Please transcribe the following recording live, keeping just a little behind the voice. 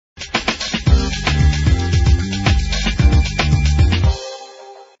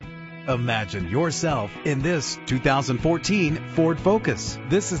Imagine yourself in this 2014 Ford Focus.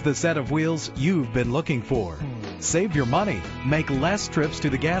 This is the set of wheels you've been looking for. Save your money. Make less trips to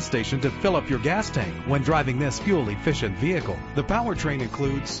the gas station to fill up your gas tank when driving this fuel-efficient vehicle. The powertrain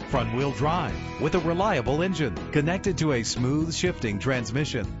includes front-wheel drive with a reliable engine connected to a smooth shifting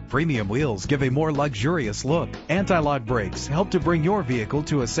transmission. Premium wheels give a more luxurious look. Anti-lock brakes help to bring your vehicle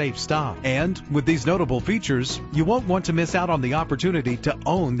to a safe stop. And with these notable features, you won't want to miss out on the opportunity to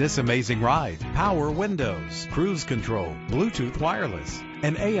own this amazing ride. Power windows, cruise control, Bluetooth wireless,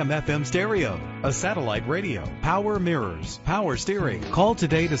 an AM/FM stereo, a satellite radio, power mirrors, power steering. Call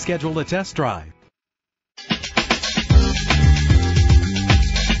today to schedule a test drive.